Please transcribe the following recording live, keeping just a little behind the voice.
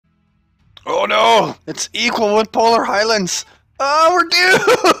Oh no! It's equal with polar Highlands! Oh, we're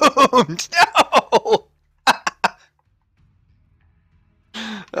doomed!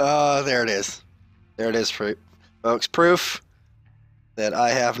 No! There it is. There it is, folks. Proof that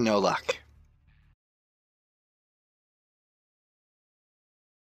I have no luck.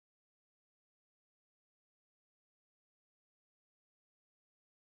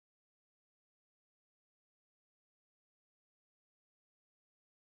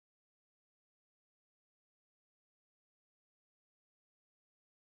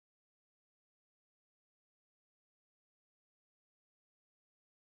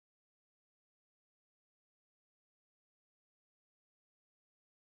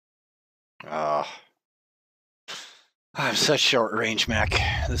 Oh. I have such short range mech.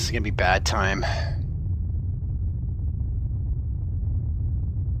 This is gonna be bad time.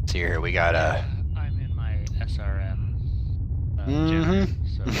 See here, we got a. I'm in my SRM.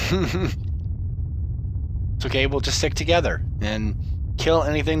 So. It's okay. We'll just stick together and kill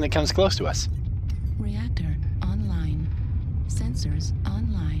anything that comes close to us. Reactor online. Sensors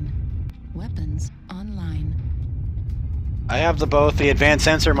online. Weapons online. I have both the advanced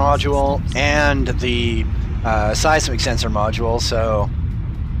sensor module and the seismic sensor module, so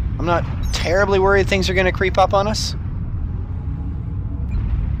I'm not terribly worried things are going to creep up on us.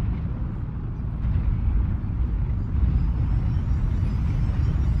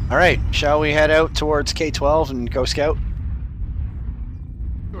 All right, shall we head out towards K-12 and go scout?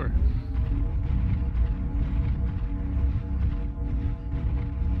 Sure.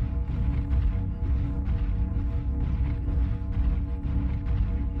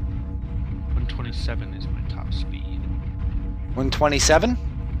 .127 is my top speed. 127?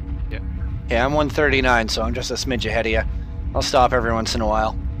 Yeah. Okay, I'm 139, so I'm just a smidge ahead of you. I'll stop every once in a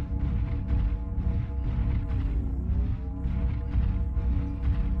while.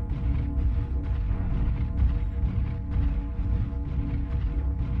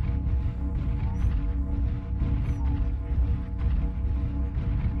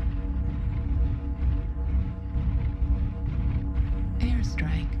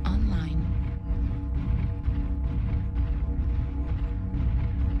 Airstrike online.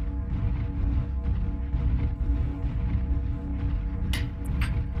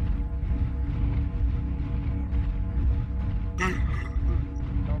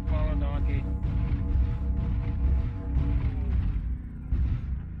 Don't follow doggy.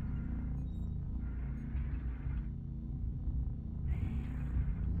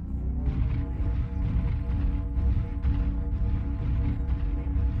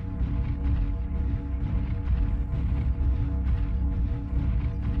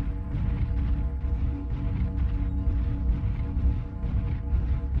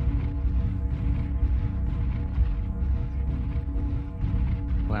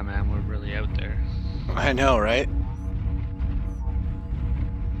 Wow, man, we're really out there. I know, right?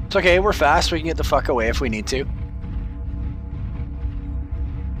 It's okay, we're fast. We can get the fuck away if we need to.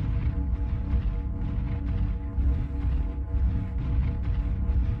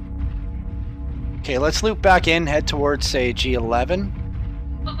 Okay, let's loop back in, head towards, say, G11.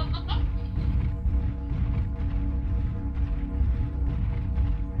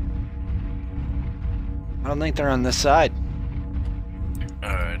 I don't think they're on this side.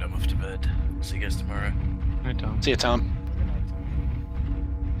 Alright, I'm off to bed. See you guys tomorrow. Hi, Tom. See you, Tom.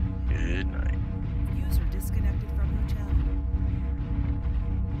 Good night. User disconnected from your channel.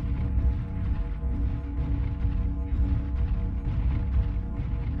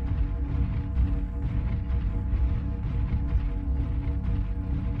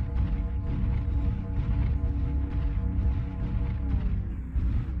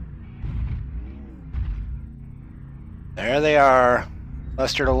 There they are,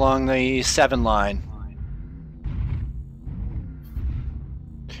 clustered along the 7 line.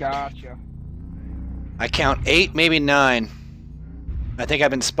 Gotcha. I count 8, maybe 9. I think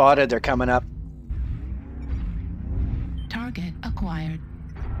I've been spotted. They're coming up. Target acquired.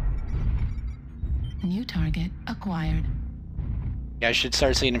 New target acquired. Yeah, I should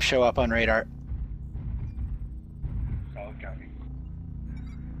start seeing them show up on radar. Solid copy.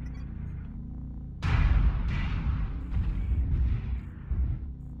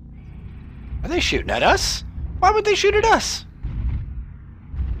 Are they shooting at us? Why would they shoot at us?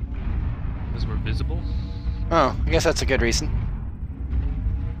 Because we're visible. Oh, I guess that's a good reason.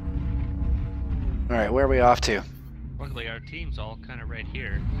 Alright, where are we off to? Luckily, our team's all kind of right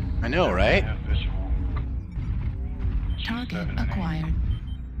here. I know, right? Yeah, visual. Target acquired.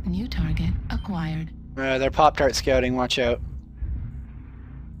 New target acquired. They're Pop-Tart scouting, watch out.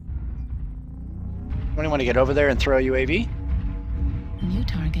 Anyone want to get over there and throw a UAV? New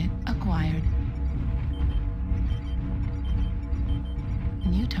target acquired.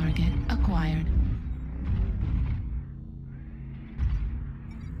 New target acquired.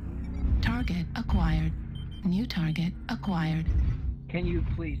 Target acquired. New target acquired. Can you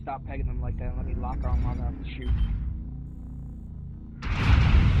please stop pegging them like that and let me lock on long enough to shoot?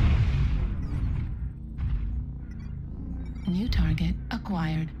 New target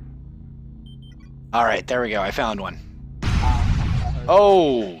acquired. All right, there we go. I found one.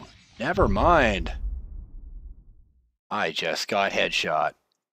 Oh, never mind. I just got headshot.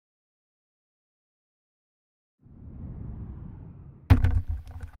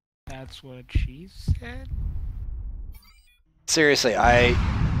 That's what she said? Seriously, I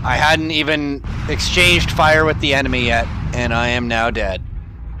hadn't even exchanged fire with the enemy yet, and I am now dead.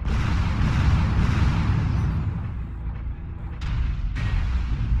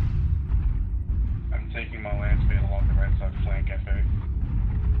 I'm taking my land speed along the right side flank, FA.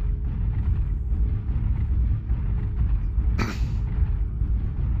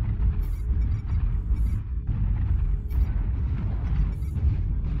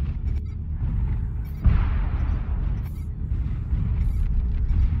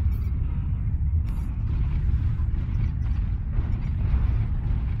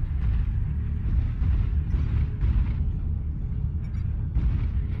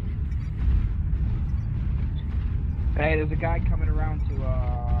 Hey, there's a guy coming around to,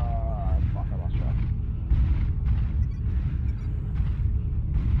 fuck, I lost track.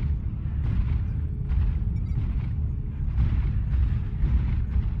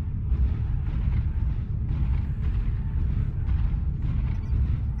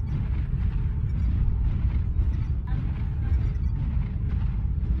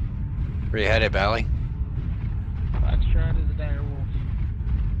 Where you headed, Bally? Let's try to the dire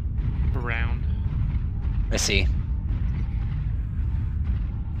wolf. Around. I see.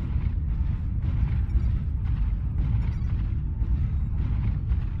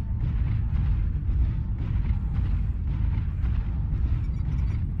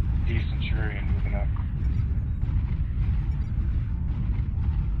 Centurion moving up.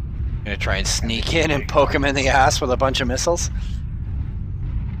 Gonna try and sneak in and poke him in the ass with a bunch of missiles?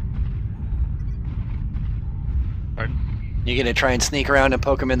 Pardon? You gonna try and sneak around and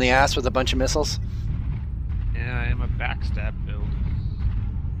poke him in the ass with a bunch of missiles? Yeah, I am a backstab build.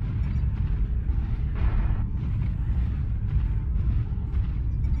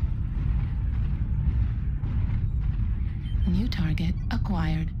 New target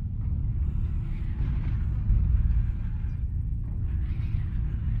acquired.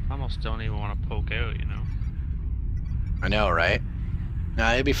 I almost don't even want to poke out, you know. I know, right?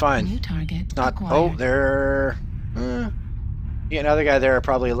 Nah, it'd be fine. New target It's not. acquired. Oh, there. Yeah, another guy there,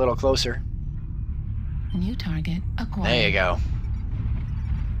 probably a little closer. New target acquired. There you go.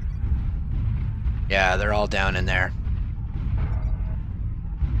 Yeah, they're all down in there.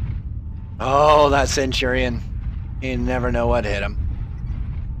 Oh, that Centurion. You never know what hit him.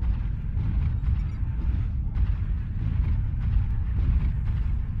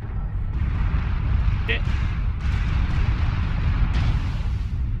 Yeah.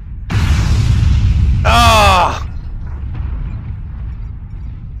 Ah!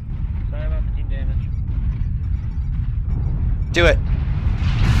 Sorry about the team damage. Do it.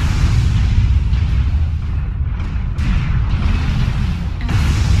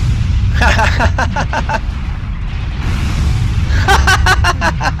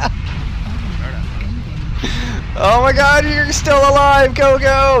 Oh my god, you're still alive! Go,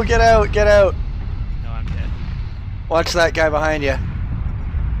 go! Get out, get out! No, I'm dead. Watch that guy behind you.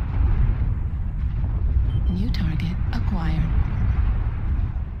 New target acquired.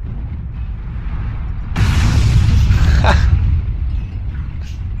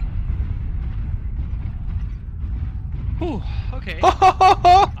 Whew, okay. I'm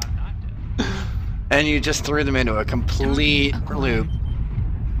not dead. And you just threw them into a complete loop.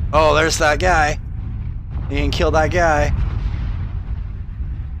 Oh, there's that guy. You can kill that guy.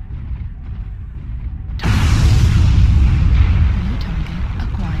 New target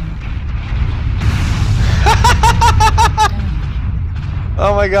acquired.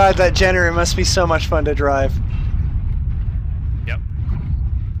 Oh my god, that generator must be so much fun to drive. Yep.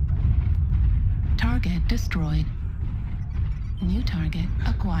 Target destroyed. New target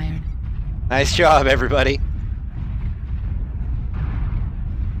acquired. Nice job, everybody.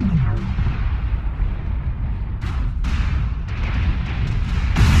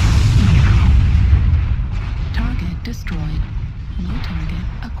 Target destroyed. New target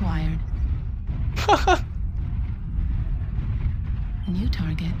acquired. New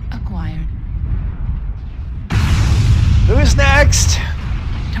target acquired. Who's next?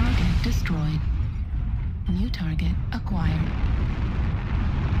 destroyed. New target acquired.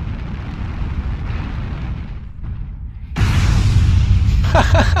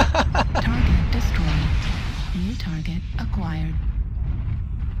 Target destroyed. New target acquired.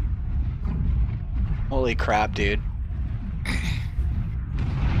 Holy crap, dude.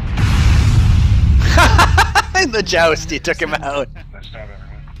 In the joust, he took him out. Nice job,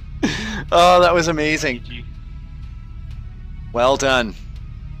 everyone. Oh, that was amazing. GG. Well done.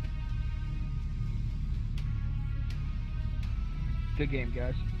 Good game,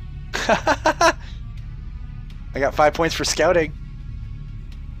 guys. I got 5 points for scouting.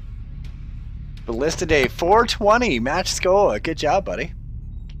 The list today, 420. Match score. Good job, buddy.